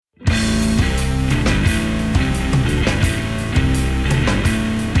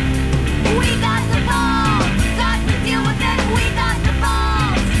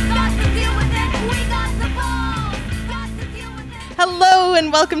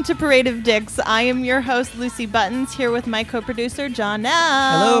and welcome to Parade of Dicks. I am your host, Lucy Buttons, here with my co-producer, John L.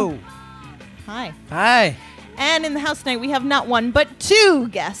 Hello. Hi. Hi. And in the house tonight, we have not one, but two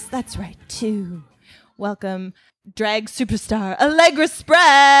guests. That's right, two. Welcome, drag superstar Allegra Spread.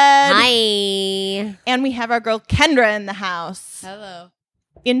 Hi. And we have our girl, Kendra, in the house. Hello.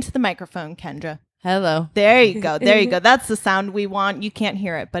 Into the microphone, Kendra. Hello. There you go. There you go. That's the sound we want. You can't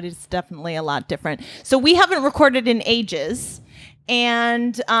hear it, but it's definitely a lot different. So we haven't recorded in ages,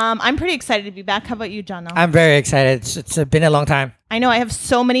 and I'm pretty excited to be back. How about you, John? I'm very excited. It's been a long time. I know I have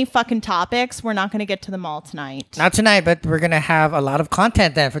so many fucking topics. We're not going to get to them all tonight. Not tonight, but we're going to have a lot of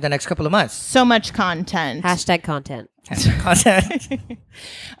content then for the next couple of months. So much content. Hashtag content. Content.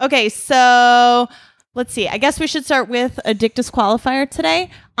 Okay, so let's see. I guess we should start with a dick disqualifier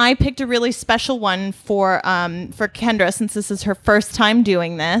today. I picked a really special one for Kendra since this is her first time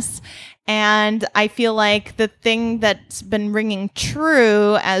doing this. And I feel like the thing that's been ringing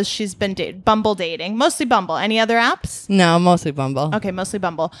true as she's been Bumble dating, mostly Bumble. Any other apps? No, mostly Bumble. Okay, mostly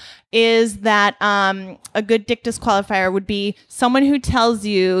Bumble. Is that a good dick disqualifier would be someone who tells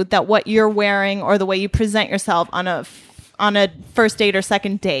you that what you're wearing or the way you present yourself on a first date or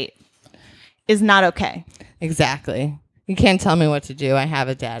second date is not okay. Exactly. You can't tell me what to do. I have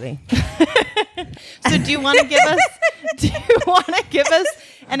a daddy. So do you want to give us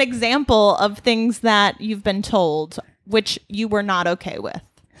an example of things that you've been told which you were not okay with?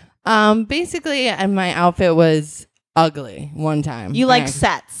 Basically, my outfit was ugly one time. You like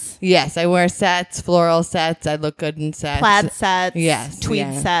sets. Yes, I wear sets, floral sets. I look good in sets. Plaid sets. Yes.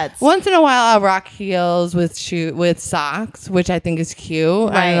 Tweed sets. Once in a while, I'll rock heels with socks, which I think is cute.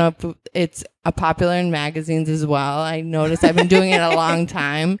 Right. I don't know if it's popular in magazines as well. I noticed I've been doing it a long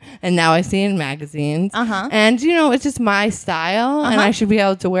time, and now I see it in magazines. Uh-huh. And, it's just my style, and I should be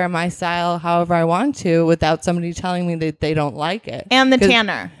able to wear my style however I want to without somebody telling me that they don't like it. And the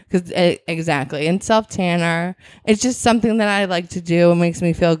tanner. Exactly. And self-tanner. It's just something that I like to do. It makes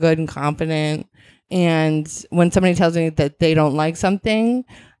me feel good and confident. And when somebody tells me that they don't like something,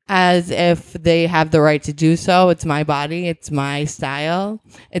 as if they have the right to do so, it's my body, it's my style,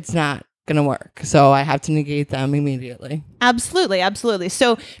 it's not gonna work. So I have to negate them immediately. Absolutely.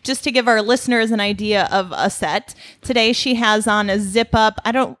 So just to give our listeners an idea of a set, today she has on a zip up.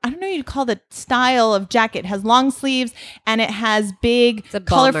 I don't know you'd call the style of jacket. It has long sleeves and it has big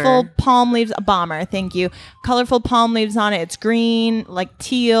colorful palm leaves. A bomber, thank you. Colorful palm leaves on it. It's green, like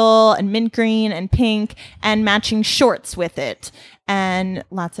teal and mint green and pink, and matching shorts with it, and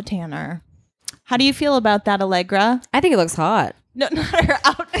lots of tanner. How do you feel about that, Allegra? I think it looks hot. No, not her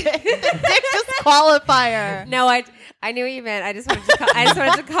outfit. The dick disqualifier. No, I knew what you meant. I just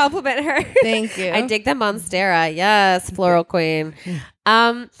wanted to compliment her. Thank you. I dig the Monstera. Yes, floral queen.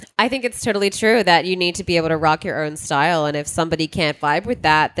 I think it's totally true that you need to be able to rock your own style, and if somebody can't vibe with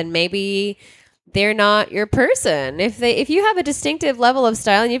that, then maybe they're not your person. If you have a distinctive level of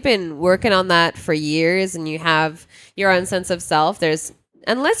style and you've been working on that for years and you have your own sense of self,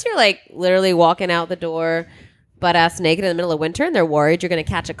 unless you're like literally walking out the door butt ass naked in the middle of winter and they're worried you're going to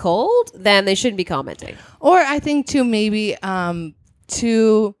catch a cold, then they shouldn't be commenting. Or I think too, maybe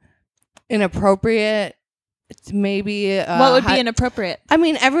too inappropriate. Maybe what would be inappropriate? I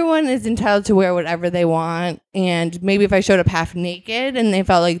mean, everyone is entitled to wear whatever they want, and maybe if I showed up half naked and they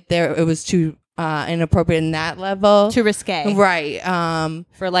felt like it was too inappropriate in that level, too risque, right?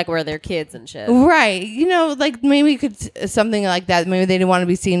 For like where they're kids and shit, right? Like maybe something like that. Maybe they didn't want to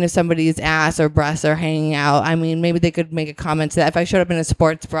be seen if somebody's ass or breasts are hanging out. I mean, maybe they could make a comment to that. If I showed up in a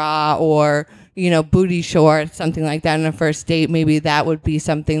sports bra or booty shorts, something like that on a first date, maybe that would be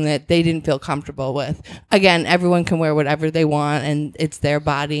something that they didn't feel comfortable with. Again, everyone can wear whatever they want, and it's their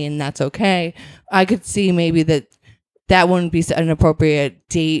body, and that's okay. I could see maybe that wouldn't be an appropriate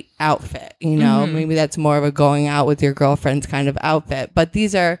date outfit, Maybe that's more of a going out with your girlfriends kind of outfit. But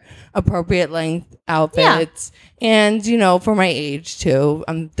these are appropriate length outfits. Yeah. And, for my age too,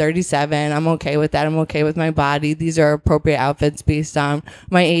 I'm 37. I'm okay with that. I'm okay with my body. These are appropriate outfits based on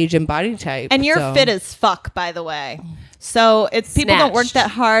my age and body type. And you're fit as fuck, by the way. So it's people don't work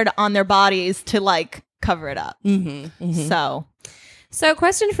that hard on their bodies to like cover it up. Mm-hmm, mm-hmm. So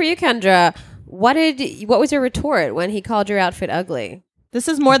question for you, Kendra. What was your retort when he called your outfit ugly? This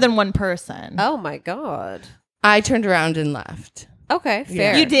is more than one person. Oh my God. I turned around and left. Okay,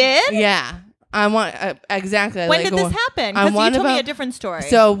 fair. Yeah. You did? Yeah. I want exactly. When did this happen? Because you told me a different story.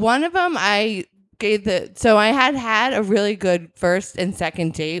 So one of them, I had a really good first and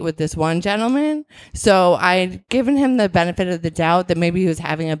second date with this one gentleman. So I'd given him the benefit of the doubt that maybe he was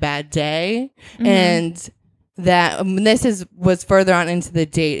having a bad day, and that was further on into the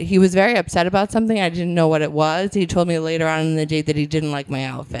date. He was very upset about something. I didn't know what it was. He told me later on in the date that he didn't like my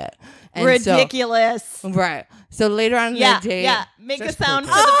outfit. And Ridiculous. Right. So later on in Yeah, the date. yeah. Make a Just sound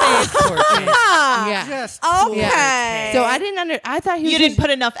for poor the face. Yeah. Just Yeah. So I thought he was You didn't put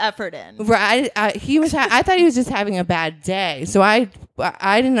enough effort in. right. I thought he was just having a bad day. So I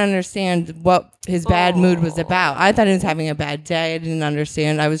didn't understand what his bad mood was about. I thought he was having a bad day. I didn't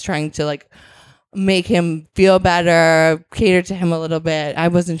understand. I was trying to like make him feel better, cater to him a little bit. I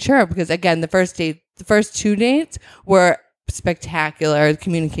wasn't sure because again, the first 2 dates were spectacular. The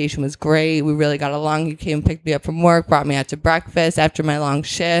communication was great. We really got along. He came and picked me up from work, brought me out to breakfast after my long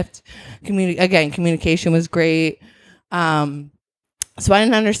shift. Communication was great. So I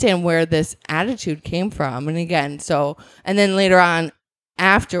didn't understand where this attitude came from. And then later on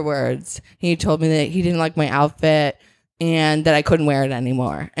afterwards, he told me that he didn't like my outfit and that I couldn't wear it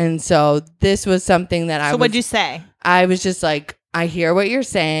anymore. And so this was something that So what'd you say? I was just like, I hear what you're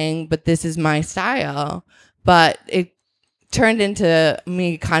saying, but this is my style. But it turned into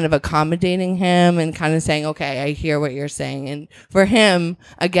me kind of accommodating him and kind of saying, okay, I hear what you're saying. And for him,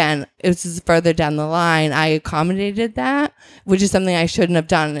 again, it was just further down the line, I accommodated that, which is something I shouldn't have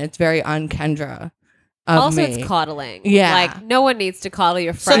done. It's very un-Kendra of Also, me. it's coddling. Yeah. Like, no one needs to coddle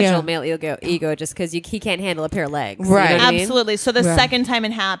your fragile male ego just because he can't handle a pair of legs. Right. You know what I mean? Absolutely. So the Right. second time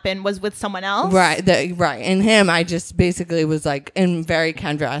it happened was with someone else? Right. Right. And him, I just basically was like in very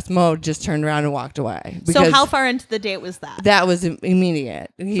Kendra mode, just turned around and walked away. So how far into the date was that? That was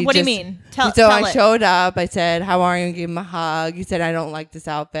immediate. What do you mean? So tell I it. showed up. I said, "How are you?" And gave him a hug. He said, "I don't like this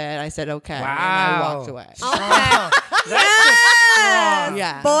outfit." I said, "Okay." And I Wow. walked away. Yes.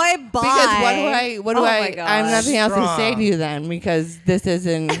 Yeah. Boy, bye. Because what do Oh I? my gosh. I have nothing else to say Strong. to you then, because this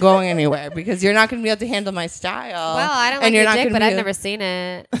isn't going anywhere. Because you're not going to be able to handle my style. Well, I don't and like you're your not dick, gonna but be I've able- never seen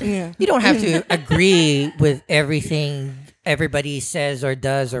it. Yeah. You don't have to agree with everything everybody says or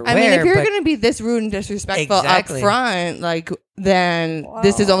does or I mean, if you're but going to be this rude and disrespectful Exactly. up front, like, then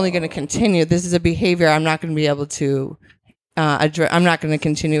this is only going to continue. This is a behavior I'm not going to be able to address. I'm not going to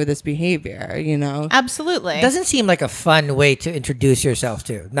continue with this behavior, you know? Absolutely. it doesn't seem like a fun way to introduce yourself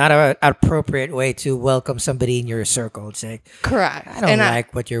to. Not an appropriate way to welcome somebody in your circle. It's like, Correct. I don't And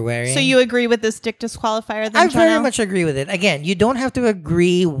like what you're wearing. So you agree with this dick disqualifier then, I very Jono? much agree with it. Again, you don't have to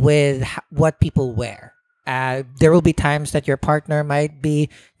agree with what people wear. There will be times that your partner might be,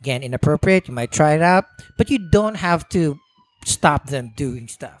 again, inappropriate. You might try it out, but you don't have to stop them doing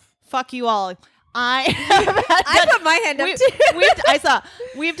stuff. Fuck you all. I put my hand up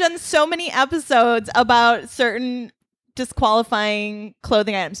too. We've done so many episodes about certain disqualifying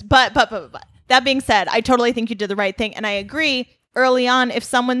clothing items. But that being said, I totally think you did the right thing, and I agree. Early on, if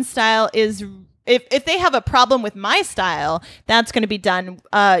someone's style is if they have a problem with my style, that's going to be done.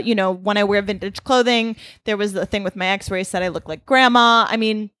 When I wear vintage clothing, there was the thing with my ex where he said I look like grandma. I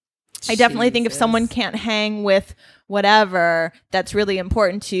mean, I definitely think if someone can't hang with whatever that's really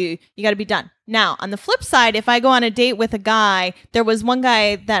important to you, you got to be done. Now, on the flip side, if I go on a date with a guy, there was one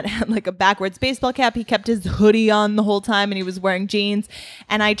guy that had like a backwards baseball cap. He kept his hoodie on the whole time and he was wearing jeans.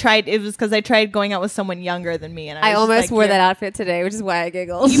 And it was because I tried going out with someone younger than me. And I was just almost like, wore "You're-" that outfit today, which is why I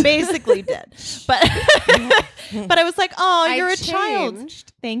giggled. You basically did. But but I was like, oh, I you're a child.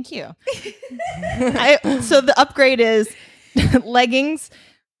 changed. Thank you. So the upgrade is leggings,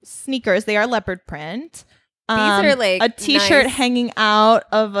 sneakers. They are leopard print. These are, like, a t-shirt nice. hanging out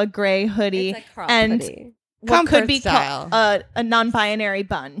of a gray hoodie It's a crop and hoodie. what Comfort could be style. called a non-binary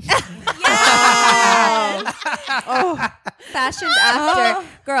bun. Fashioned after.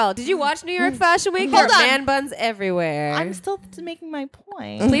 Girl, did you watch New York Fashion Week? Hold There are on. man buns everywhere. I'm still making my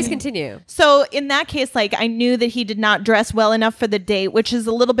point. Please continue. So in that case, like I knew that he did not dress well enough for the date, which is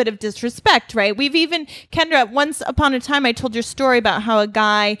a little bit of disrespect, right? We've even, Kendra, once upon a time, I told your story about how a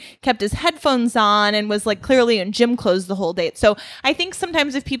guy kept his headphones on and was like clearly in gym clothes the whole date. So I think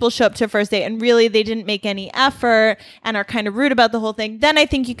sometimes if people show up to a first date and really they didn't make any effort and are kind of rude about the whole thing, then I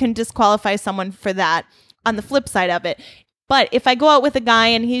think you can disqualify someone for that on the flip side of it. But if I go out with a guy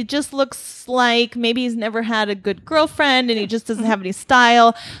and he just looks like maybe he's never had a good girlfriend and he just doesn't have any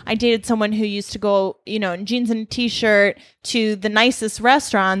style. I dated someone who used to go, in jeans and a t-shirt to the nicest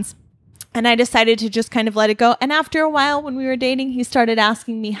restaurants. And I decided to just kind of let it go. And after a while, when we were dating, he started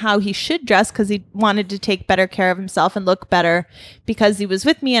asking me how he should dress because he wanted to take better care of himself and look better because he was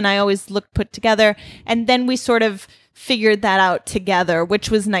with me and I always looked put together. And then we sort of figured that out together, which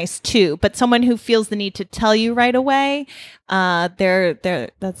was nice too. But someone who feels the need to tell you right away, that's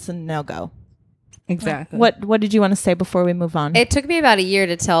a no-go. Exactly. What did you want to say before we move on? It took me about a year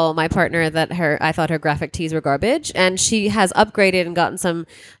to tell my partner that I thought her graphic tees were garbage, and she has upgraded and gotten some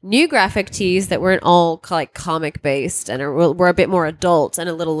new graphic tees that weren't all like comic based and were a bit more adult and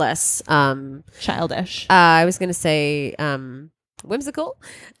a little less. Childish. I was going to say whimsical,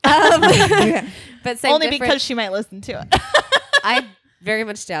 but same Only different- because she might listen to it. I very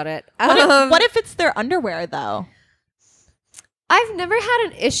much doubt it. What if it's their underwear though? I've never had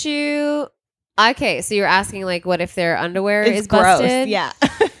an issue. Okay, so you're asking like, what if their underwear It's is gross. busted? Yeah.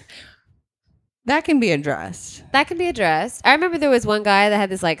 That can be addressed. That can be addressed. I remember there was one guy that had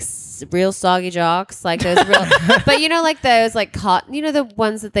this like real soggy jocks, like those real, but you know, like those like cotton, you know, the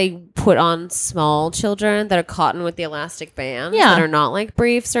ones that they put on small children that are cotton with the elastic bands Yeah. that are not like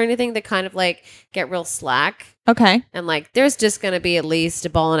briefs or anything, that kind of like get real slack. Okay. And like, there's just going to be at least a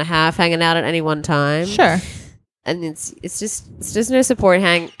ball and a half hanging out at any one time. Sure. And it's just no support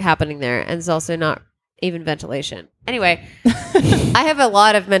happening there, and it's also not even ventilation. Anyway, I have a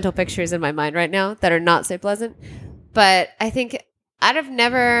lot of mental pictures in my mind right now that are not so pleasant, but I think I'd have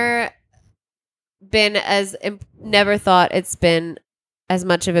never thought it's been as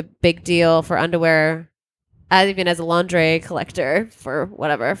much of a big deal for underwear, even as a lingerie collector for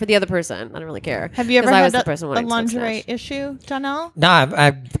the other person. I don't really care. Have you ever 'Cause I was had the person a wanting to lingerie snatch. issue, Janelle? No,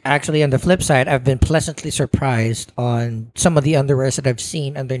 I've actually, on the flip side, I've been pleasantly surprised on some of the underwears that I've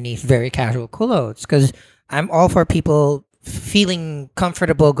seen underneath very casual clothes, because I'm all for people feeling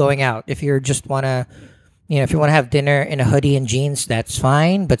comfortable going out. If you just want to, if you want to have dinner in a hoodie and jeans, that's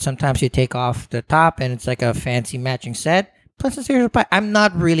fine. But sometimes you take off the top and it's like a fancy matching set. Pleasantly surprised. I'm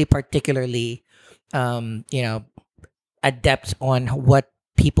not really particularly, adept on what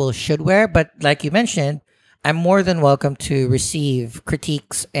people should wear, but like you mentioned, I'm more than welcome to receive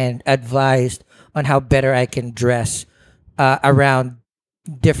critiques and advice on how better I can dress around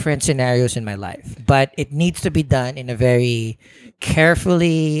different scenarios in my life. But it needs to be done in a very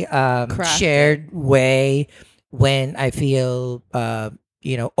carefully shared way when I feel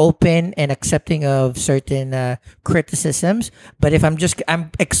open and accepting of certain criticisms. But if I'm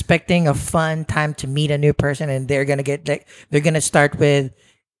expecting a fun time to meet a new person and they're gonna start with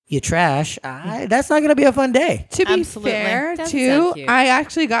you trash, that's not gonna be a fun day. To be Absolutely. fair, Doesn't too, sound cute. I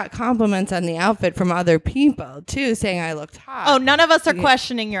actually got compliments on the outfit from other people too, saying I looked hot. Oh, none of us are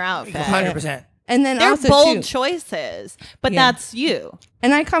questioning your outfit. 100%. and then They're also bold too, choices, but Yeah. that's you.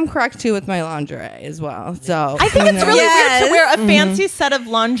 and I come correct too with my lingerie as well. So I think it's really weird to wear a Mm-hmm. fancy set of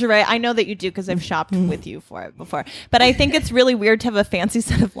lingerie. I know that you do because I've shopped with you for it before. But I think it's really weird to have a fancy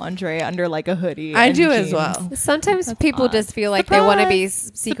set of lingerie under like a hoodie. I and do as jeans. well. Sometimes people odd. just feel like they want to be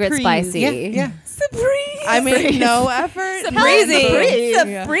Surprise. secret Surprise. spicy. Yeah. I made no effort. Surprise.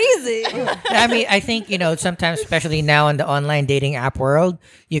 Breezy. I mean, I think, sometimes, especially now in the online dating app world,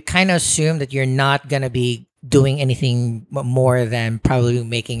 you kind of assume that you're not going to be doing anything more than probably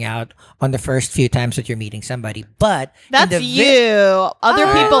making out on the first few times that you're meeting somebody. But in That's the you. Other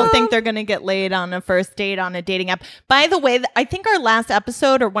people think they're going to get laid on a first date on a dating app. By the way, I think our last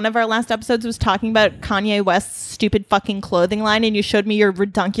episode or one of our last episodes was talking about Kanye West's stupid fucking clothing line, and you showed me your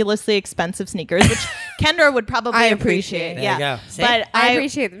ridiculously expensive sneakers, which Kendra would probably I appreciate. appreciate. There Yeah. you go. See? But I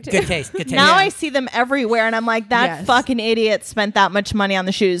appreciate them too. Good taste. Good taste. now I see them everywhere, and I'm like, that Yes. fucking idiot spent that much money on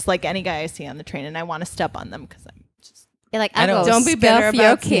the shoes, like any guy I see on the train, and I want to step on them because I'm just. You're like, I don't- Don't be bitter your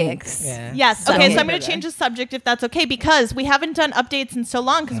about kicks. kinks. Yeah. Yes. So- Okay. So I'm going Okay. to change the subject if that's okay, because we haven't done updates in so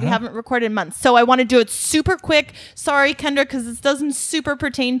long because we haven't recorded in months. So I want to do it super quick. Sorry, Kendra, because this doesn't super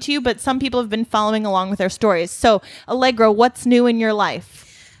pertain to you, but some people have been following along with our stories. So Allegra, what's new in your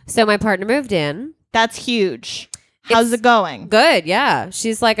life? So my partner moved in. That's huge. How's It's it going? Good, yeah.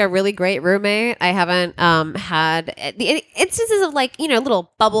 She's like a really great roommate. I haven't had the instances of like,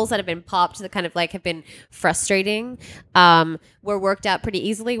 little bubbles that have been popped that kind of like have been frustrating. Were worked out pretty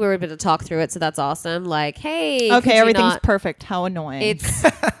easily. We were able to talk through it, so that's awesome. Like, hey, could Okay, you everything's not- perfect. How annoying. It's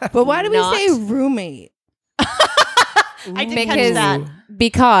But why do we Not- say roommate? I did catch because- that.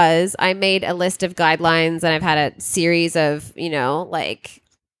 because I made a list of guidelines and I've had a series of, like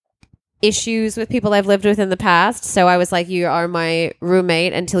issues with people I've lived with in the past. So I was like, you are my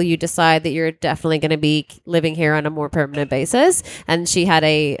roommate until you decide that you're definitely going to be living here on a more permanent basis. And she had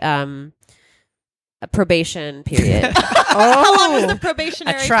a probation period. How long was the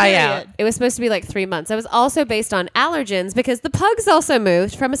probationary A tryout. period? It was supposed to be like 3 months. I was also based on allergens because the pugs also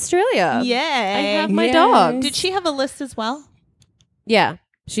moved from Australia. Yay. I have my Yay. dogs. Did she have a list as well? Yeah,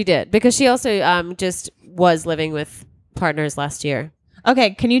 she did because she also just was living with partners last year.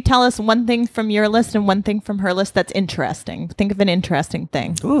 Okay, can you tell us one thing from your list and one thing from her list that's interesting? Think of an interesting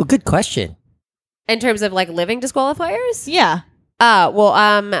thing. Ooh, good question. In terms of like living disqualifiers? Yeah.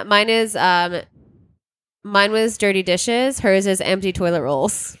 Well, mine is Mine was dirty dishes. Hers is empty toilet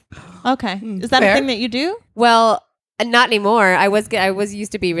rolls. Okay. Is that Fair. a thing that you do? Well, not anymore. I was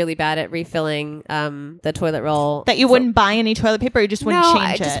used to be really bad at refilling the toilet roll. That you wouldn't buy any toilet paper, or you just wouldn't no,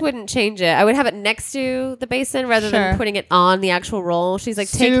 change I just it? wouldn't change it. I would have it next to the basin rather Sure. than putting it on the actual roll. She's like,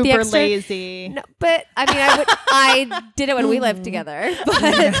 take Super the extra. lazy. No, but I mean, I did it when we lived together,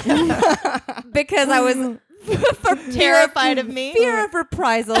 but because I was Terrified of me. fear of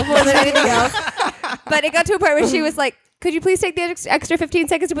reprisal more than anything else. But it got to a point where she was like, could you please take the extra 15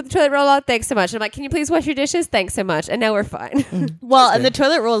 seconds to put the toilet roll on? Thanks so much. And I'm like, can you please wash your dishes? Thanks so much. And now we're fine. Well, and the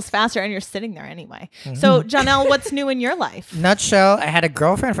toilet roll is faster, and you're sitting there anyway. So, Janelle, what's new in your life? Nutshell, I had a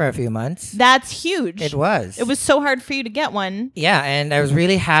girlfriend for a few months. That's huge. It was. It was so hard for you to get one. Yeah, and I was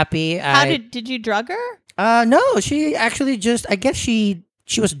really happy. How did you drug her? No, she actually just, I guess she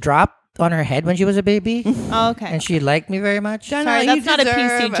was dropped on her head when she was a baby, Oh, okay. and she liked me very much. Janelle, Sorry, you that's not a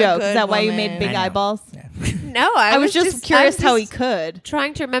deserve PC a good. Is good that why you woman. made big I know. eyeballs? No, I was just curious how he just could.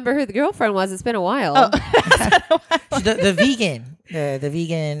 trying to remember who the girlfriend was. It's been a while. Oh, the vegan, the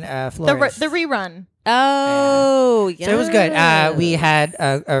vegan the florist. rerun. Oh, yeah. So it was good. We had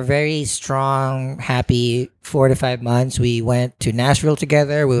a very strong, happy 4 to 5 months. We went to Nashville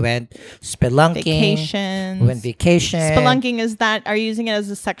together. We went spelunking. Vacations. We went vacation. Spelunking, is that, are you using it as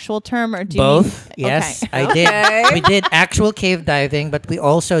a sexual term, or do you Both. mean, Yes, Okay. I did. We did actual cave diving, but we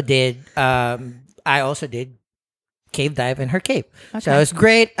also did. I also did cave dive in her cave. So Okay. it was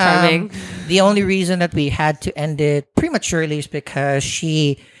great. Charming. The only reason that we had to end it prematurely is because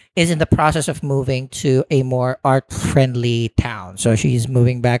she is in the process of moving to a more art-friendly town. So she's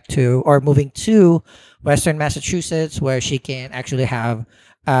moving to Western Massachusetts, where she can actually have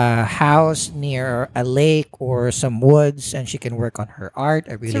a house near a lake or some woods, and she can work on her art.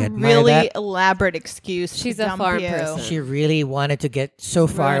 I It's really a admire really that. elaborate excuse. She's to a dump farm you. person. She really wanted to get so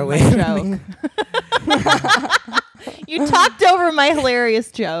far Ruined away my from me. joke. You talked over my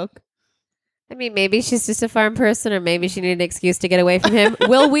hilarious joke. I mean, maybe she's just a farm person, or maybe she needed an excuse to get away from him.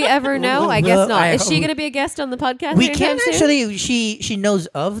 Will we ever know? I guess Well, not. I Is she hope- going to be a guest on the podcast? We anytime can soon? actually. She knows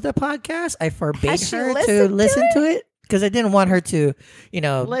of the podcast. I forbade Has she her to listened to listen to it because I didn't want her to,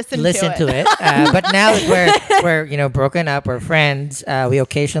 Listen to to it. But now that we're broken up, we're friends. We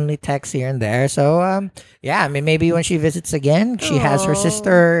occasionally text here and there. So yeah, I mean, maybe when she visits again, she has her Aw.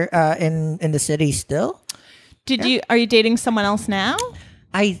 sister in the city still. Are you dating someone else now?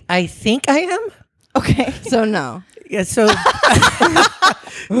 I think I am. Okay. So no. Yeah, so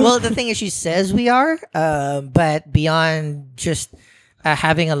well, the thing is, she says we are, but beyond just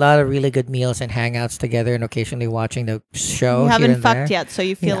having a lot of really good meals and hangouts together, and occasionally watching the show. You here haven't and fucked there. yet, so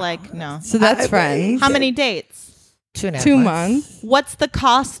you feel No. like no. So that's friends. How many dates? 2.5 2 months. months. What's the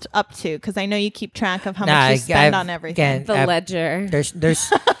cost up to? Because I know you keep track of how much you spend on everything. Again, The ledger. there's.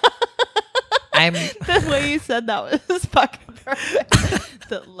 I'm. The way you said that was fucking perfect.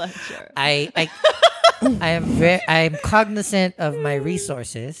 The ledger. I am cognizant of my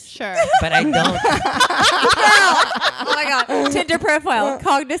resources, Sure. but I don't. Oh my God. Tinder profile.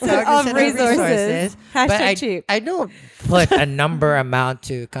 Cognizant of cognizant of resources. but Hashtag cheap. I don't put a number amount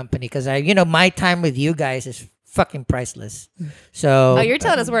to company because my time with you guys is fucking priceless. So Oh, you're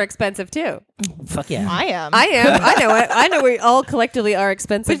telling us we're expensive too. fuck yeah. I am. I am. I know it. I know we all collectively are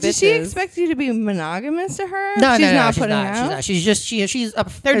expensive. But did she bitches. expect you to be monogamous to her? No, she's no, not she's putting not. out. She's not. She's just she's up.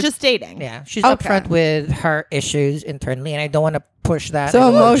 They're just dating. yeah. She's Okay. upfront with her issues internally, and I don't want to push that. I So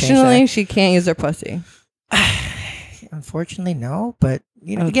don't wanna change emotionally, she can't use her pussy. that. Unfortunately, no. But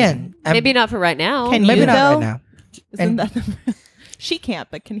Okay. again, Maybe not for right now. Can maybe you, not though? right now. Isn't And- that she can't,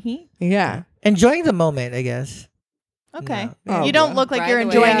 but can he? Yeah. Enjoying the moment, I guess. Okay. No. Oh, You don't well. look like Right you're away.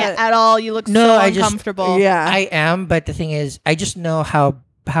 enjoying Yeah. it at all. You look No, so I just- uncomfortable. Yeah. I am, but the thing is, I just know how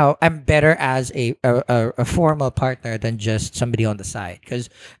I'm better as a formal partner than just somebody on the side. Because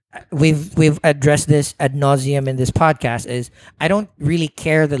we've addressed this ad nauseum in this podcast. Is I don't really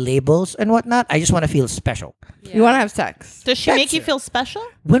care the labels and whatnot. I just want to feel special. Yeah. You want to have sex? Does she make That's you it. feel special?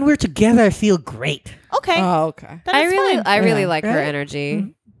 When we're together, I feel great. Okay. Oh, okay. Then I it's really, fine. I really Yeah. like her Right?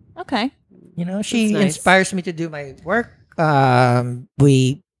 energy. Okay. She nice. inspires me to do my work.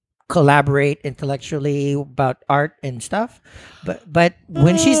 We collaborate intellectually about art and stuff. But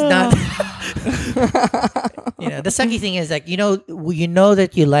when she's not, the sucky thing is like you know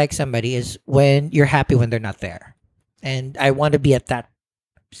that you like somebody is when you're happy when they're not there, and I want to be at that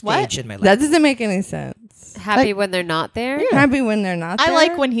stage What? in my life. That doesn't make any sense. Happy when they're not there. Happy when they're not I there.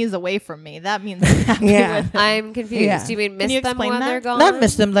 like when he's away from me. That means I'm happy Yeah. with him. I'm confused. Yeah. Do you mean Can miss you them explain when that? they're gone? Not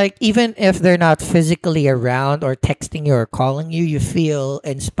miss them, like even if they're not physically around or texting you or calling you, you feel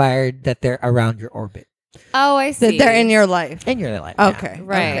inspired that they're around your orbit. Oh, I see. That they're in your life. in your life. yeah. Okay.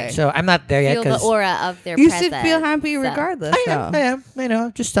 Right. Okay. So I'm not there yet Feel the because aura of their You presence. should feel happy So- regardless. I though. am. You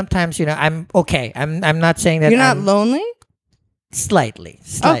know, just sometimes, I'm okay. I'm not saying that You're not I'm lonely? slightly.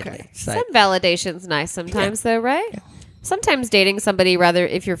 Okay. Some validation's nice sometimes, though, right? Sometimes dating somebody, rather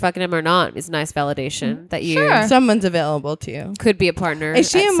if you're fucking him or not, is nice validation that you Sure. Someone's available to you. could be a partner. Is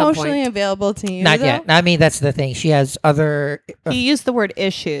she at some emotionally point. available to you? Not though? yet. I mean, that's the thing. She has other. He used the word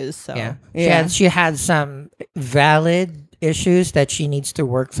issues. So Yeah. Yeah. She has some valid issues that she needs to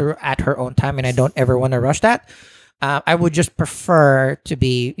work through at her own time, and I don't ever want to rush that. I would just prefer to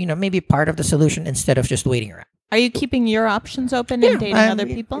be, maybe part of the solution instead of just waiting around. are you keeping your options open and dating I'm other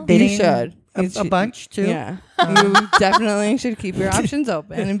people? dating You should. a You should- bunch too. Yeah. You definitely should keep your options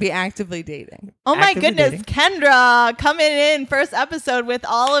open and be actively dating. Oh my Actively goodness, dating. Kendra coming in first episode with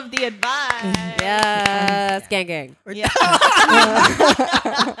all of the advice. Yes, gang, gang. Yeah.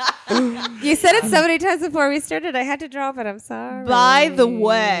 You said it so many times before we started. I had to drop it. I'm sorry. By the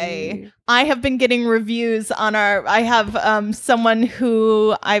way, I have been getting reviews on I have someone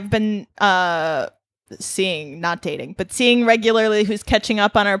who I've been seeing, not dating, but seeing regularly, who's catching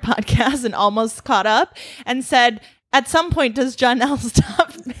up on our podcast and almost caught up, and said, at some point, does Janelle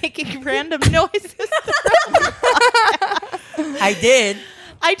stop making random noises? I did.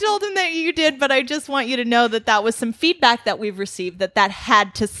 I told him that you did, but I just want you to know that was some feedback that we've received that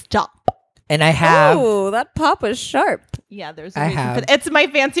had to stop. And I have. Oh, that pop was sharp. Yeah, there's a I reason for have. that. It's my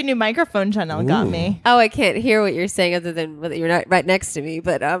fancy new microphone Janelle got me. Oh, I can't hear what you're saying other than that you're not right next to me.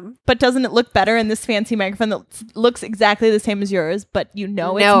 But But doesn't it look better in this fancy microphone that looks exactly the same as yours, but it's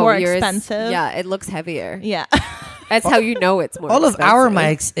no, more yours- expensive? Yeah, it looks heavier. Yeah. That's how you know it's more. All of our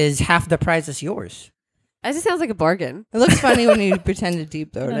expensive. mics is half the price as yours. That just sounds like a bargain. It looks funny when you pretend to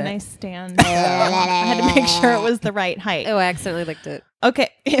deep throat What a it. nice stand. I had to make sure it was the right height. Oh, I accidentally licked it. Okay.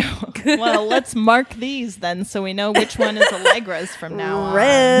 Well, let's mark these then so we know which one is Allegra's from now on.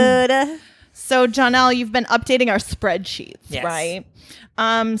 Red. So, Janelle, you've been updating our spreadsheets, Yes. right?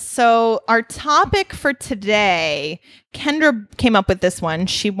 So our topic for today, Kendra came up with this one.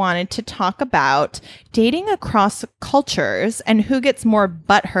 She wanted to talk about dating across cultures and who gets more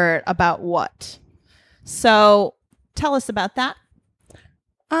butthurt about what. So tell us about that.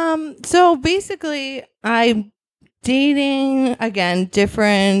 So basically, I'm dating again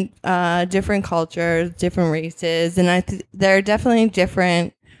different cultures, different races, and there are definitely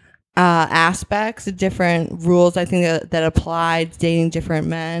different aspects, different rules. I think that apply to dating different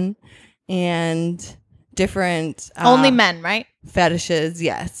men and different Only men, right? fetishes.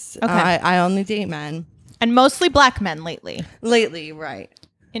 Yes, Okay. I only date men And mostly black men lately. lately. Right.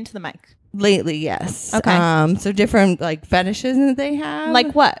 Into the mic. Lately, yes. Okay. So different like fetishes that they have.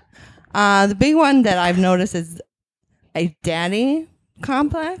 Like what? The big one that I've noticed is a daddy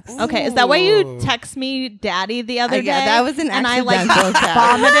complex. Okay, is that why you Ooh. text me daddy the other day? Yeah, that was an and I like accidental text.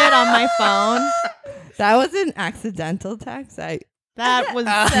 vomited on my phone. That was an accidental text. That was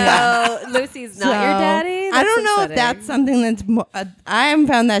So Lucy's not your So, daddy? I don't That's know if upsetting. that's something that's. I haven't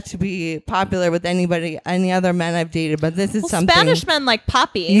found that to be popular with any other men I've dated, but this is well, something. Spanish men like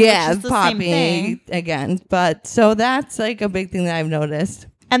Poppy. Yeah, which is the same poppy thing. again. But so that's like a big thing that I've noticed.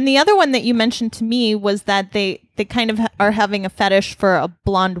 And the other one that you mentioned to me was that they kind of are having a fetish for a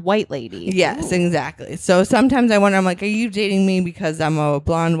blonde white lady. Yes, exactly. So sometimes I wonder, I'm like, are you dating me because I'm a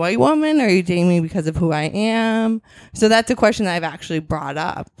blonde white woman? Or are you dating me because of who I am? So that's a question that I've actually brought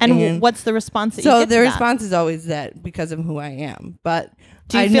up. And what's the response that you so get the to that? response is always that because of who I am. But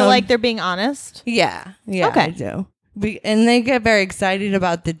Do you I feel know- like they're being honest? Yeah, Okay. I do. And they get very excited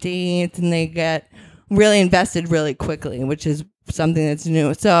about the dates, and they get really invested really quickly, which is something that's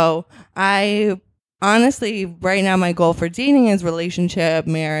new. So I honestly, right now, my goal for dating is relationship,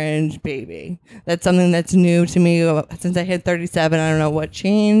 marriage, baby. That's something that's new to me since I hit 37. I don't know what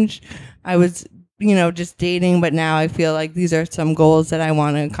changed. I was, just dating, but now I feel like these are some goals that I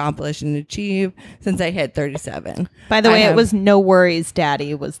want to accomplish and achieve since I hit 37. By the I way, it have- was no worries,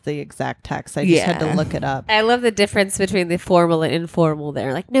 daddy was the exact text. I just had to Yeah. look it up. I love the difference between the formal and informal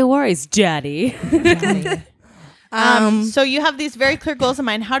there. Like, no worries, daddy. So you have these very clear goals in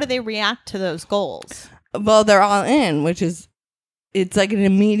mind. How do they react to those goals? Well, they're all in, it's like an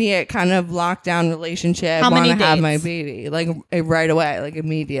immediate kind of lockdown relationship. How many Want to have my dates? baby, like right away, like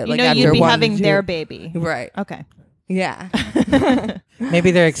immediate. You like know after you'd be 1 to having 2. their baby. Right. Okay. Yeah.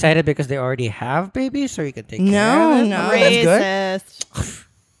 Maybe they're excited because they already have babies, so you can take care No, of it. no. Oh, that's good. Racist.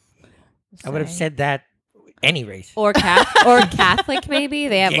 I would have said that any race. or Catholic, maybe.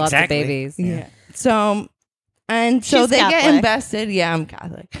 They have lots Exactly. of babies. Yeah. So She's they get Catholic. invested. Yeah, I'm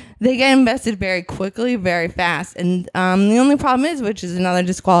Catholic. they get invested very quickly, very fast. And the only problem is, which is another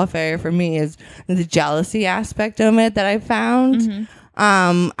disqualifier for me, is the jealousy aspect of it that I found.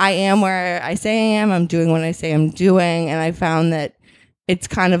 I am where I say I am. I'm doing what I say I'm doing. And I found that it's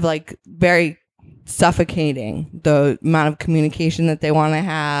kind of like very suffocating, the amount of communication that they want to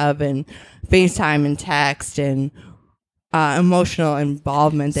have, and FaceTime and text and emotional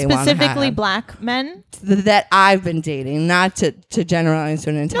involvement they want to have. Specifically black men? That I've been dating, not to generalize to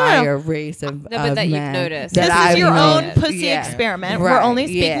an entire race of but that you've men noticed. that This I've is your own noticed. pussy Yeah. experiment. We're Right, only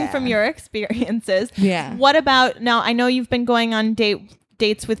speaking yeah. from your experiences. Yeah. What about now? I know you've been going on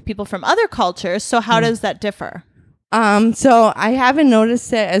dates with people from other cultures. So how does that differ? So I haven't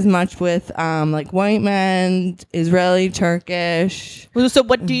noticed it as much with like white men, Israeli, Turkish. So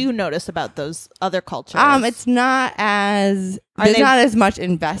what do you notice about those other cultures? It's not as Are there's they- not as much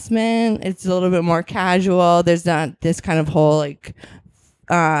investment. It's a little bit more casual. There's not this kind of whole like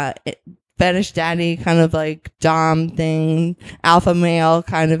fetish daddy kind of like dom thing, alpha male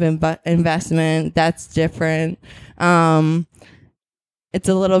kind of investment. That's different. It's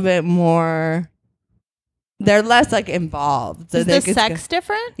a little bit more. They're less like involved. So is they the could- sex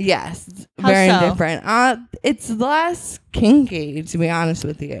different? Yes, it's How very so? different. It's less kinky, to be honest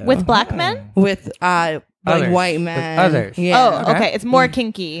with you. With black men? with like Others. white With men, others. Yeah. Oh, okay. It's more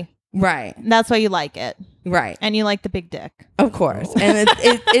kinky. Right, That's why you like it. right. And you like the big dick. Of course, and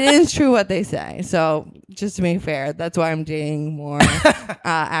it is true what they say. So just to be fair, that's why I'm dating more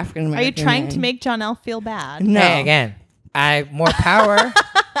African American. Are you trying to make John L feel bad? No, Hey, again, I have more power.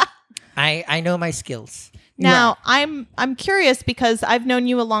 I know my skills. Now, I'm curious because I've known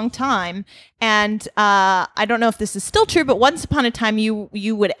you a long time, and I don't know if this is still true, but once upon a time you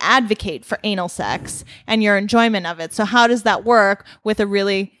would advocate for anal sex and your enjoyment of it. So how does that work with a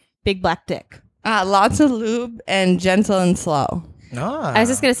really big black dick? lots of lube and gentle and slow. No. I was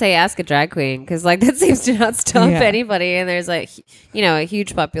just gonna say, ask a drag queen, because like that seems to not stop Yeah. anybody. And there's like, a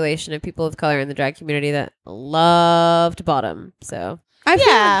huge population of people of color in the drag community that love to bottom. So I feel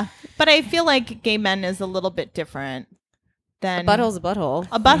Yeah, but I feel like gay men is a little bit different than butthole's a butthole.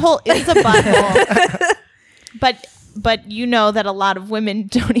 A butthole is a butthole, but you know that a lot of women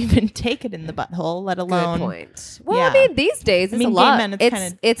don't even take it in the butthole, let alone. Good point. Well, Yeah. I mean, these days I it's mean, a gay lot. men, it's it's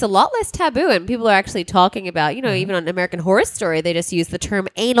kinda- it's a lot less taboo, and people are actually talking about. Even on American Horror Story, they just use the term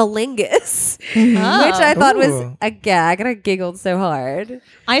analingus, Oh. which I thought was Ooh. a gag, and I giggled so hard.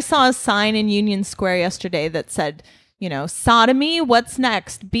 I saw a sign in Union Square yesterday that said, sodomy, what's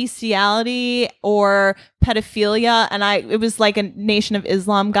next? Bestiality or pedophilia? And it was like a Nation of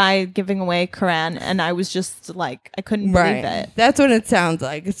Islam guy giving away Quran, and I was just like, I couldn't believe right. it. That's what it sounds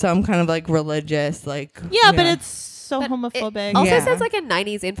like. It's some kind of like religious, like Yeah, but it's so homophobic. It also Yeah. sounds like a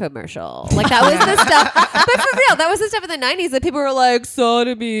 '90s infomercial. Like that was the stuff. But for real, that was the stuff in the '90s that people were like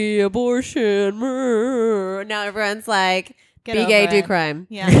sodomy, abortion. Brr. Now everyone's like, Get be over gay, do it. crime.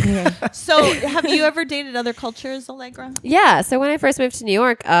 Yeah. So, have you ever dated other cultures, Allegra? Yeah. So when I first moved to New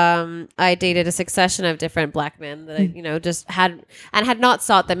York, I dated a succession of different black men that I, just had not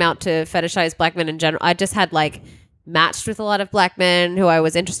sought them out to fetishize black men in general. I just had like matched with a lot of black men who I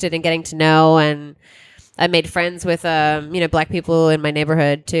was interested in getting to know, and I made friends with black people in my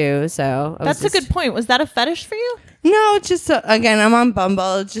neighborhood too. So I was That's a good point. Was that a fetish for you? No, it's just again, I'm on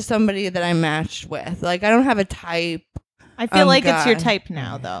Bumble. It's just somebody that I matched with. Like I don't have a type. I feel like it's your God. type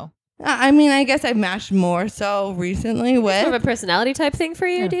now, though. I mean, I guess I've matched more so recently More of a with. personality type thing for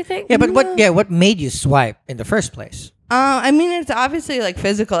you, do you think? Yeah, but what made you swipe in the first place? I mean, it's obviously like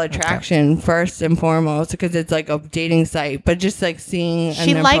physical attraction first and foremost because it's like a dating site, but just like seeing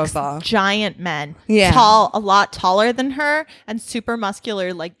She in their likes profile. giant men. Yeah. A lot taller than her and super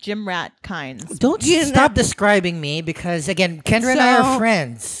muscular, like gym rat kinds. Don't You stop know- describing me because again, Kendra and I So- are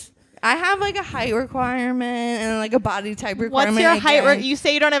friends. I have like a height requirement and like a body type requirement. What's your height? again. You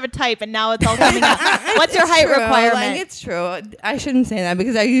say you don't have a type, and now it's all coming out. What's your height True. requirement? Like, it's true. I shouldn't say that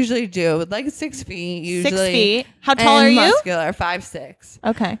because I usually do. Like 6 feet usually. 6 feet. How tall and are you? Muscular, 5'6".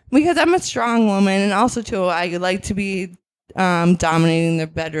 Okay. Because I'm a strong woman, and also too, I like to be dominating the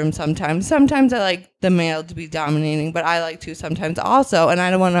bedroom sometimes. Sometimes I like the male to be dominating, but I like to sometimes also, and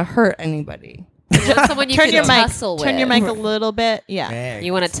I don't want to hurt anybody. You want someone you Turn can your mic. tussle with. Turn your mic a little bit. Yeah. There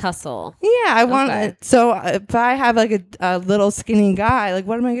You want to tussle. Yeah, I want Okay. it. So if I have like a little skinny guy, like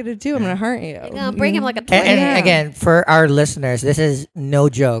what am I gonna do? I'm gonna hurt you. Bring him like a toy. And Yeah. again, for our listeners, this is no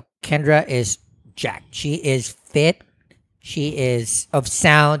joke. Kendra is jacked. She is fit. She is of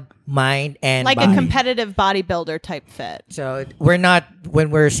sound mind and Like body. a competitive bodybuilder type fit. So we're not when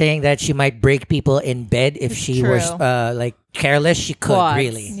we're saying that she might break people in bed if she was true. like careless. She could Quads.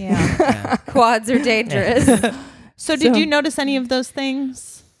 really. Yeah. Yeah. Quads are dangerous. So did So- you notice any of those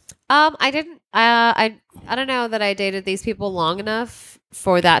things? I didn't. I don't know that I dated these people long enough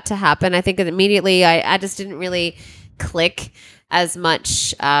for that to happen. I think that immediately I just didn't really click as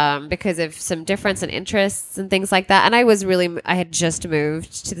much because of some difference in interests and things like that. And I had just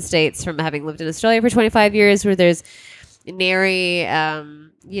moved to the States from having lived in Australia for 25 years, where there's nary,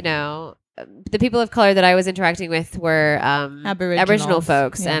 the people of color that I was interacting with were Aboriginal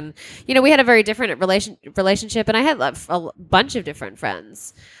folks, yeah. and we had a very different relationship, and I had a bunch of different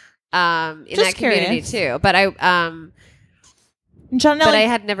friends in Just that community curious. too. But Janelle, I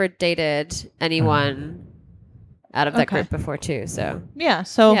had never dated anyone out of that Okay. group before too. So yeah,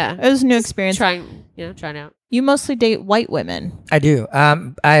 so Yeah. it was a new experience. trying out. You mostly date white women. I do.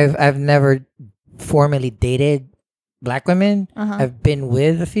 I've never formally dated black women. Uh-huh. I've been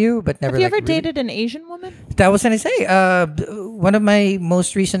with a few, but never. Have you like, ever really- dated an Asian woman? That was gonna say. One of my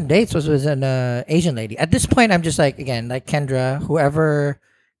most recent dates was an Asian lady. At this point, I'm just like Kendra, whoever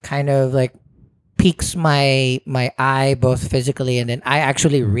kind of like piques my eye both physically, and then I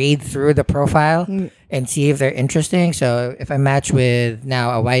actually read through the profile and see if they're interesting. So if I match with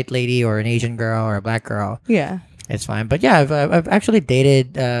now a white lady or an Asian girl or a black girl, Yeah. it's fine. But yeah, I've actually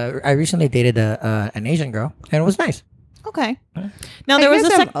dated. I recently dated an Asian girl, and it was nice. Okay. Now there was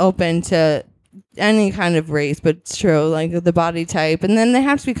a I'm open to any kind of race, but it's true, like the body type, and then they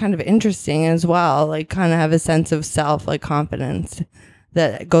have to be kind of interesting as well, like kind of have a sense of self, like confidence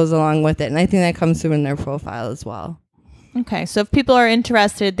that goes along with it, and I think that comes through in their profile as well. Okay, so if people are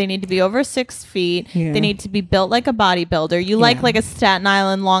interested, they need to be over 6 feet. Yeah. They need to be built like a bodybuilder. You like a Staten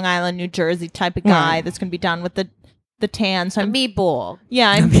Island, Long Island, New Jersey type of guy Right. that's going to be down with the tan. So A I'm meatball.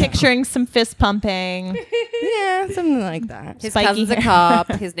 I'm picturing some fist pumping. Yeah, something like that. His Spiky cousin's a hair.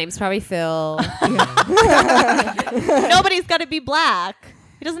 cop. His name's probably Phil. Nobody's got to be black.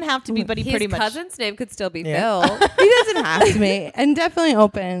 He doesn't have to be, but he His pretty much. cousin's name could still be Yeah. Phil. He doesn't have to be, and definitely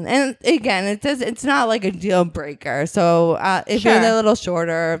open. And again, it's not like a deal breaker. So if Sure. they're a little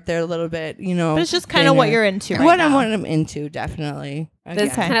shorter, if they're a little bit, But it's just kind of what thinner. you're into right what now. I'm into, definitely.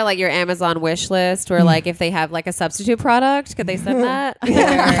 That's Okay. kind of like your Amazon wish list, where like if they have like a substitute product, could they send that?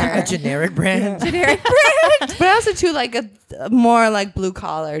 A generic brand. But also too like a more like blue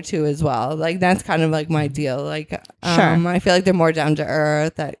collar too as well. Like that's kind of like my deal. Like Sure. I feel like they're more down to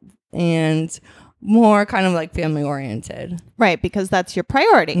earth and more kind of like family oriented. Right, because that's your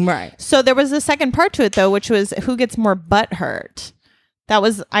priority. Right. So there was a second part to it, though, which was who gets more butt hurt. That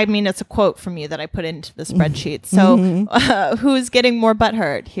was, I mean, it's a quote from you that I put into the spreadsheet. So who's getting more butt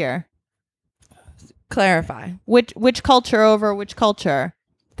hurt here? Clarify. Which culture over which culture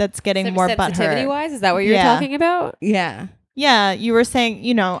that's getting more butt Sensitivity hurt? wise, is that what you're Yeah. talking about? Yeah. Yeah, you were saying,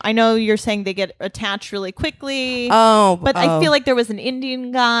 I know you're saying they get attached really quickly. But I feel like there was an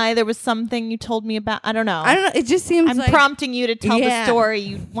Indian guy. There was something you told me about. I don't know. I don't know. It just seems I'm like prompting you to tell the Yeah. story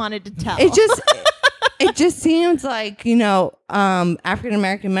you wanted to tell. it just seems like African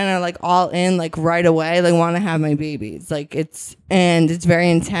American men are like all in like right away, like want to have my babies, like it's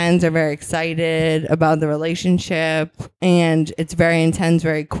very intense. They're very excited about the relationship, and it's very intense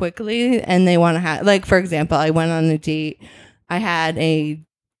very quickly, and they want to have, like, for example, I went on a date. I had a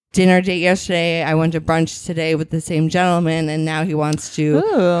dinner date yesterday. I went to brunch today with the same gentleman, and now he wants to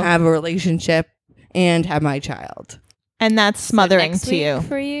Ooh. have a relationship and have my child. And that's smothering Next to week you.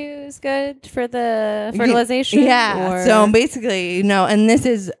 for you is good for the fertilization. Yeah. or- So basically, and this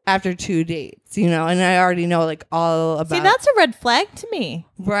is after 2 dates, and I already know like all about. See, that's a red flag to me.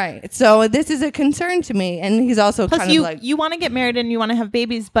 right. So this is a concern to me, and he's also Plus, kind you of like, you want to get married and you want to have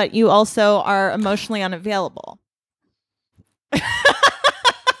babies, but you also are emotionally unavailable.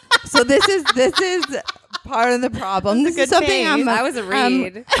 so this is part of the problem. This a is good something phase. That was a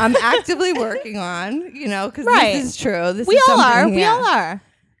read. I'm actively working on, because Right. this is true. This We is all are. something- We yeah. all are.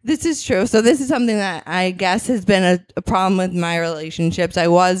 This is true. So this is something that I guess has been a problem with my relationships. I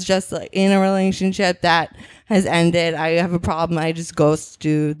was just like in a relationship that has ended. I have a problem. I just ghost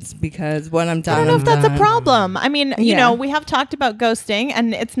dudes because when I'm done, I don't know if I'm that's a done. problem. I mean, Yeah. we have talked about ghosting,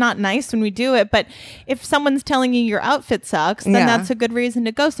 and it's not nice when we do it. But if someone's telling you your outfit sucks, then Yeah. that's a good reason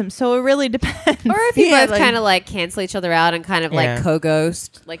to ghost them. So it really depends. Or if you Yeah, both like- kind of like cancel each other out and kind of Yeah. like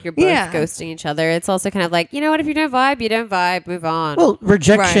co-ghost, like you're both Yeah. ghosting each other. It's also kind of like, you know what, if you don't vibe, you don't vibe, move on. Well,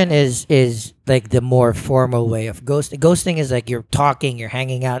 rejection is like the more formal way of ghosting. Ghosting is like you're talking, you're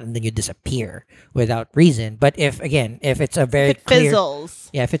hanging out, and then you disappear without reason. But if it's a very it clear, fizzles.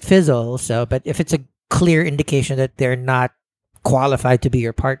 yeah, if it fizzles, but if it's a clear indication that they're not qualified to be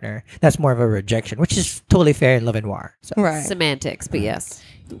your partner, that's more of a rejection, which is totally fair in love and war. So. Right. Semantics, but yes.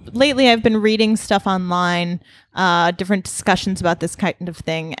 Lately I've been reading stuff online, different discussions about this kind of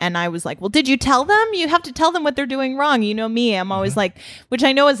thing, and I was like, well, did you tell them? You have to tell them what they're doing wrong. You know me, I'm always like, which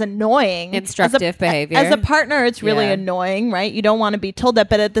I know is annoying. Instructive behavior. As a partner, it's really Yeah. annoying, right? You don't want to be told that,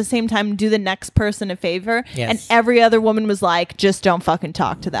 but at the same time, do the next person a favor. Yes. And every other woman was like, just don't fucking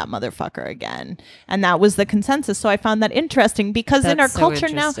talk to that motherfucker again. And that was the consensus. So I found that interesting because in our That's so culture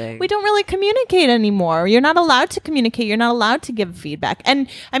now, interesting. we don't really communicate anymore. You're not allowed to communicate. You're not allowed to give feedback. And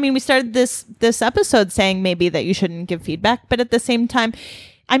I mean, we started this episode saying maybe that you shouldn't give feedback, but at the same time,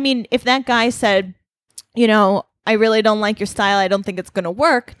 I mean, if that guy said, you know, I really don't like your style, I don't think it's going to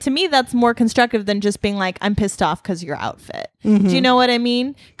work, to me that's more constructive than just being like, I'm pissed off because your outfit. Do you know what I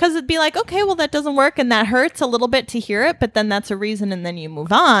mean? Because it'd be like, okay, well, that doesn't work, and that hurts a little bit to hear it, but then that's a reason, and then you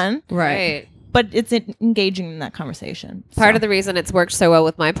move on. Right. But it's engaging in that conversation. Part of the reason it's worked so well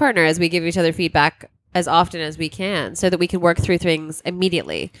with my partner is we give each other feedback as often as we can so that we can work through things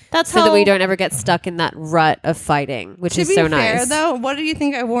immediately. That's so how that we don't ever get stuck in that rut of fighting, which To is be so fair, nice. though, what do you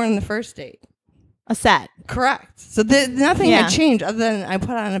think I wore on the first date? a set. Correct. So nothing Yeah. had changed other than I put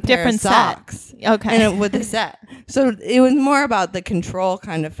on a pair Different of set. socks. Okay. And it, with the set. So it was more about the control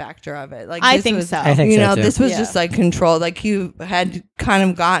kind of factor of it. Like I this think was, so. I think you so know, too. this was Yeah. just like control. Like you had kind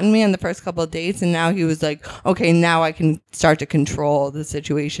of gotten me on the first couple of dates, and now he was like, okay, now I can start to control the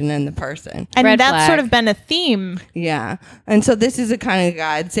situation and the person. And Red that's flag. sort of been a theme. Yeah. And so this is the kind of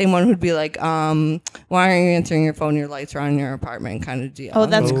guy, the same one who'd be like, why aren't you answering your phone? Your lights are on in your apartment kind of deal. Oh,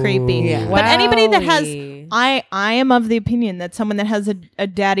 that's creepy. Yeah. But anybody that has, Wowie. I am of the opinion that someone that has a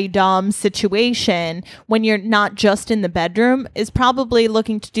daddy dom situation when you're not just in the bedroom is probably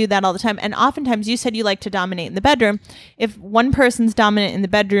looking to do that all the time. And oftentimes, you said you like to dominate in the bedroom. If one person's dominant in the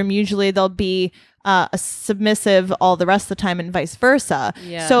bedroom, usually they'll be a submissive all the rest of the time, and vice versa.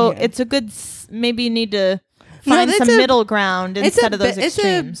 Yeah. So Yeah. it's a good. Maybe you need to find it's some a- middle ground it's instead a of those bi- it's a-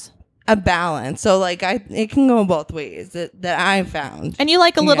 extremes. a balance. So like it can go both ways that I found. And you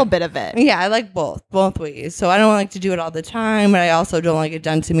like a little Yeah. bit of it. Yeah, I like both ways. So I don't like to do it all the time, but I also don't like it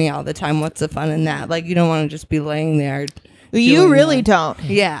done to me all the time. What's the fun in that? Like you don't want to just be laying there. You doing really that. don't.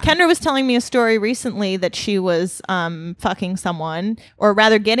 Yeah. Kendra was telling me a story recently that she was fucking someone, or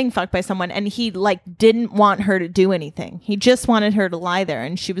rather getting fucked by someone, and he like didn't want her to do anything. He just wanted her to lie there,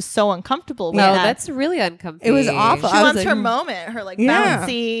 and she was so uncomfortable with No, that. that's really uncomfortable. It was awful. She I was wants like, her moment, her like Yeah.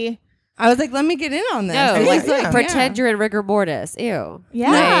 bouncy. I was like, let me get in on this. No, And like he's like, pretend yeah. you're in rigor mortis. Ew. Yeah.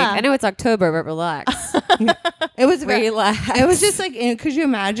 Like, I know it's October, but relax. It was very, Relax. it was just like, could you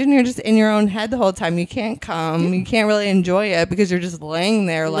imagine you're just in your own head the whole time? You can't come. You can't really enjoy it because you're just laying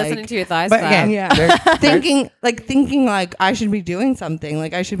there listening like to your thighs But clap. again, yeah. there- thinking like I should be doing something.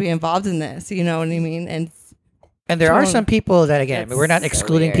 Like I should be involved in this. You know what I mean? And there are Totally. some people that, again, That's we're not so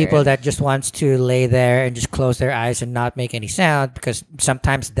excluding weird. people that just wants to lay there and just close their eyes and not make any sound, because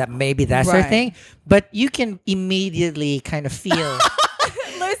sometimes that's their Right. thing. But you can immediately kind of feel.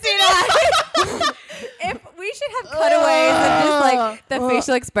 Lucy and I. If we should have cutaways and just like the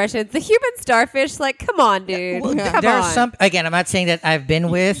facial expressions, the human starfish, like, come on, dude. Well, Come there on. are some. Again, I'm not saying that I've been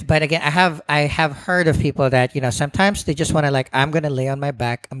with, but again, I have heard of people that sometimes they just want to I'm gonna lay on my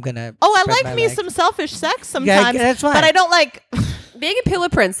back. I'm gonna. Oh, I spread like my me legs. some selfish sex sometimes, that's fine. but I don't like. Being a pillow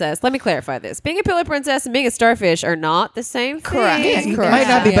princess, let me clarify this. Being a pillow princess and being a starfish are not the same thing. Correct. Yeah, it Correct. might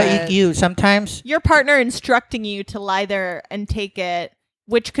not be, Yeah. but you sometimes. Your partner instructing you to lie there and take it,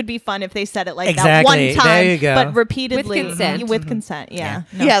 which could be fun if they said it like that Exactly. one There time, you go. but repeatedly With consent. With consent, yeah.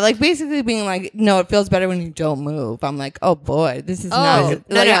 No. Yeah, like basically being like, no, it feels better when you don't move. I'm like, oh boy, this is Oh, not. no, Like,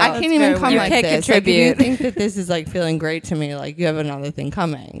 no, I that's can't even very come weird. like You can't this. Like, if you contribute. think that this is like feeling great to me, like you have another thing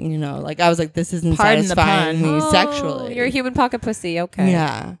coming. You know, like I was like, this isn't Pardon the satisfying pun. me Oh, sexually. You're a human pocket pussy. Okay.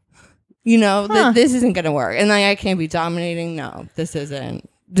 Yeah. You know, Huh. this isn't gonna work, and like I can't be dominating. No, this isn't.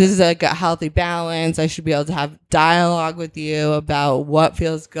 This is like a healthy balance. I should be able to have dialogue with you about what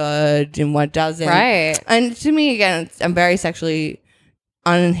feels good and what doesn't. Right. And to me, again, I'm very sexually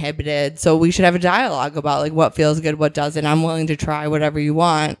uninhibited. So we should have a dialogue about like what feels good, what doesn't. I'm willing to try whatever you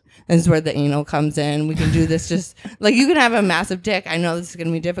want. This is where the anal comes in. We can do this just like you can have a massive dick. I know this is going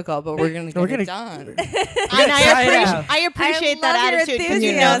to be difficult, but we're going to get it done. And try it out. I appreciate I love that your attitude because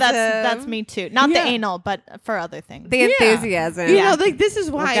you know that's enthusiasm. me too. Not Yeah. the anal, but for other things. The Yeah. enthusiasm. You know, like this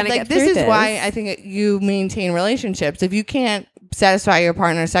is why, gonna like get this through is why this. I think you maintain relationships. If you can't satisfy your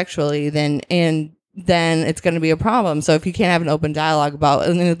partner sexually, then it's going to be a problem. So if you can't have an open dialogue about,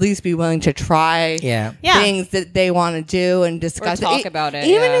 and at least be willing to try Yeah. Yeah. things that they want to do and discuss talk it. about it,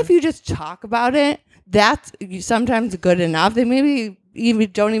 Even yeah. if you just talk about it, that's sometimes good enough. They maybe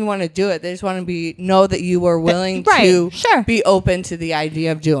even don't even want to do it. They just want to know that you were willing Right, to sure. be open to the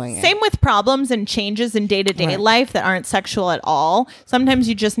idea of doing it. Same with problems and changes in day-to-day Right. life that aren't sexual at all. Sometimes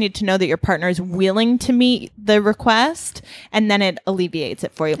you just need to know that your partner is willing to meet the request, and then it alleviates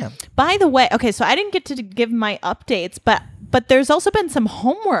it for you. By the way, okay, so I didn't get to give my updates, but there's also been some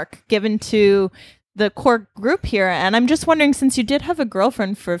homework given to the core group here, and I'm just wondering, since you did have a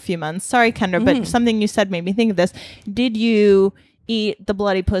girlfriend for a few months, sorry Kendra, but something you said made me think of this. Did you eat the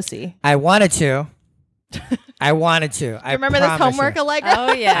bloody pussy? I wanted to. I wanted to. I Remember this promise homework, you. Allegra?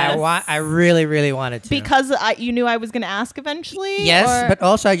 Oh yeah. I really, really wanted to. Because you knew I was going to ask eventually? Yes, or- but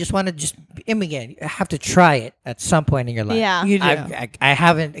also I just want to again, you have to try it at some point in your life. Yeah. You do. I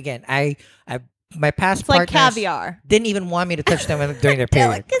haven't, again, my past It's like partners caviar. didn't even want me to touch them during their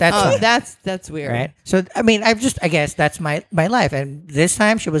period. That's Oh, why. that's weird. Right. So I mean, I guess that's my life. And this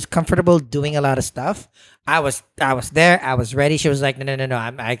time she was comfortable doing a lot of stuff. I was there. I was ready. She was like, no.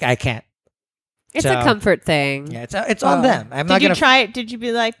 I can't. It's So- a comfort thing. Yeah, it's on them. I'm not Did you gonna. try it? Did you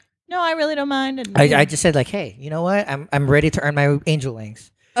be like, no, I really don't mind? And I just said like, hey, you know what? I'm ready to earn my angel wings.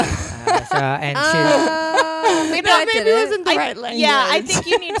 And Maybe No, I maybe did it it. wasn't the right language. Yeah, I think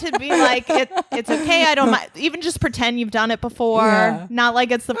you need to be like, it's okay. I don't mind. Even just pretend you've done it before. Yeah. Not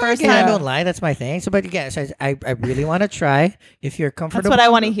like it's the first I time. don't lie. That's my thing. So, but again, so I really want to try. If you're That's comfortable, what I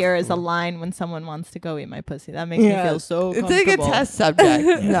want to hear is a line when someone wants to go eat my pussy. That makes me feel so It's like a comfortable. test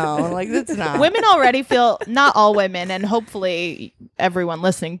subject. No, like that's not. Women already feel, not all women, and hopefully everyone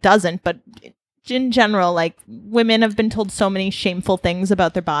listening doesn't, but in general, like women have been told so many shameful things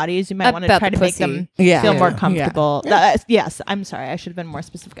about their bodies. You might want to About try the to make pussy. them Yeah. feel more Yeah. comfortable. Yes, I'm sorry. I should have been more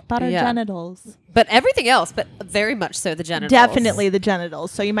specific about our Yeah. genitals. But everything else, but very much so the genitals. Definitely the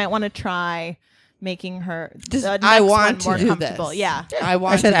genitals. So you might want to try making her Just, the I next want one to more do comfortable. this. Yeah. I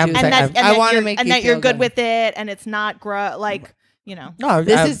want said to I'm do sorry, this. And that, I want to you're, make and you that you're feel good with it, and it's not like, you know. No,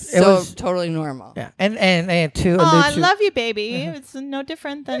 This is it so was- totally normal. yeah, and to Oh, allude I to, love you, baby. It's no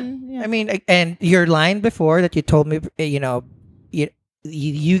different than. Yeah. I mean, and your line before that you told me, you know,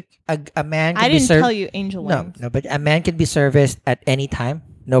 a man. Can I be didn't served, tell you angel No, wings. no, but a man can be serviced at any time,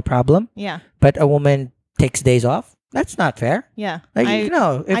 no problem. Yeah, But a woman takes days off. That's not fair. yeah. Like, I, you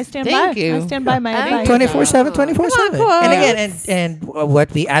know, I if stand Thank by. you. I stand by my advice. 24/7, Come on, 24/7. quotes. And again, and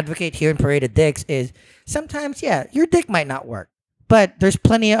what we advocate here in Paraded Dicks is sometimes, yeah, your dick might not work, but there's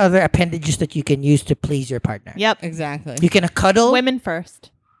plenty of other appendages that you can use to please your partner. Yep. Exactly. You can cuddle. Women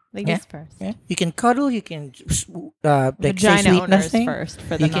first. Ladies Yeah. first. Yeah. You can cuddle. You can like say Vagina sweet owners nothing. first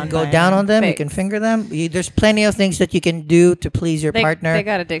for the You can go non-binary. down on them. You Thanks. can finger them. There's plenty of things that you can do to please your partner. They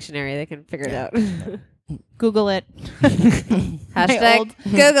got a dictionary. They can figure it out. Google it. Hashtag old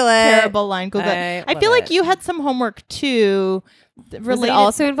Google it. Terrible line. Google it. I love feel like it. you had some homework too. Was it Related.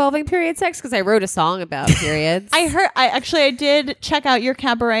 also involving period sex? Because I wrote a song about periods. I did check out your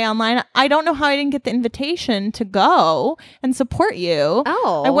cabaret online. I don't know how I didn't get the invitation to go and support you.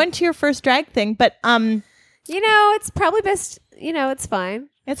 Oh. I went to your first drag thing, but It's probably best. It's fine.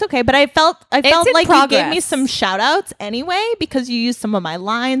 it's okay. But I felt in like you gave me progress. some shout outs anyway because you used some of my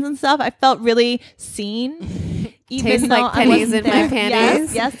lines and stuff. I felt really seen. Even Tastes though like I pennies wasn't in my there.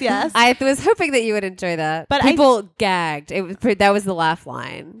 panties. Yes. I was hoping that you would enjoy that. But people gagged. It was that was the laugh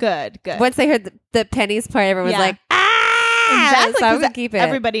line. Good. Once they heard the pennies part, everyone Yeah. was like, "Ah!" Exactly, So I 'cause would keep it.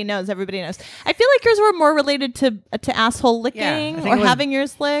 Everybody knows. I feel like yours were more related to asshole licking I think or it was- having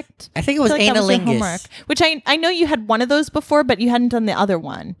yours licked. I think it was I feel like that was your analingus. homework, which I know you had one of those before, but you hadn't done the other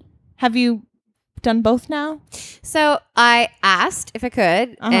one. Have you done both now? So I asked if I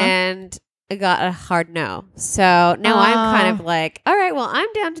could, Uh-huh. and I got a hard no. So now I'm kind of like, all right, well, I'm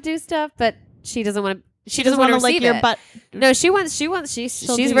down to do stuff, but she doesn't want to. She doesn't want to lick receive your it. butt. No, she's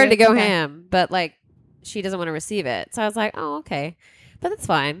She'll she's do ready to it. go Okay. ham, but like she doesn't want to receive it. So I was like, oh, okay, but that's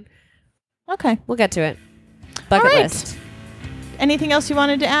fine. Okay. We'll get to it. Bucket All right. list. Anything else you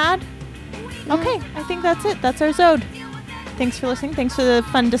wanted to add? Okay, I think that's it. That's our Zode. Thanks for listening. Thanks for the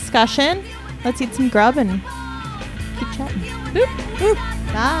fun discussion. Let's eat some grub and keep chatting. Boop. Boop.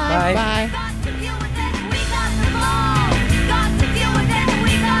 Bye. Bye. Bye.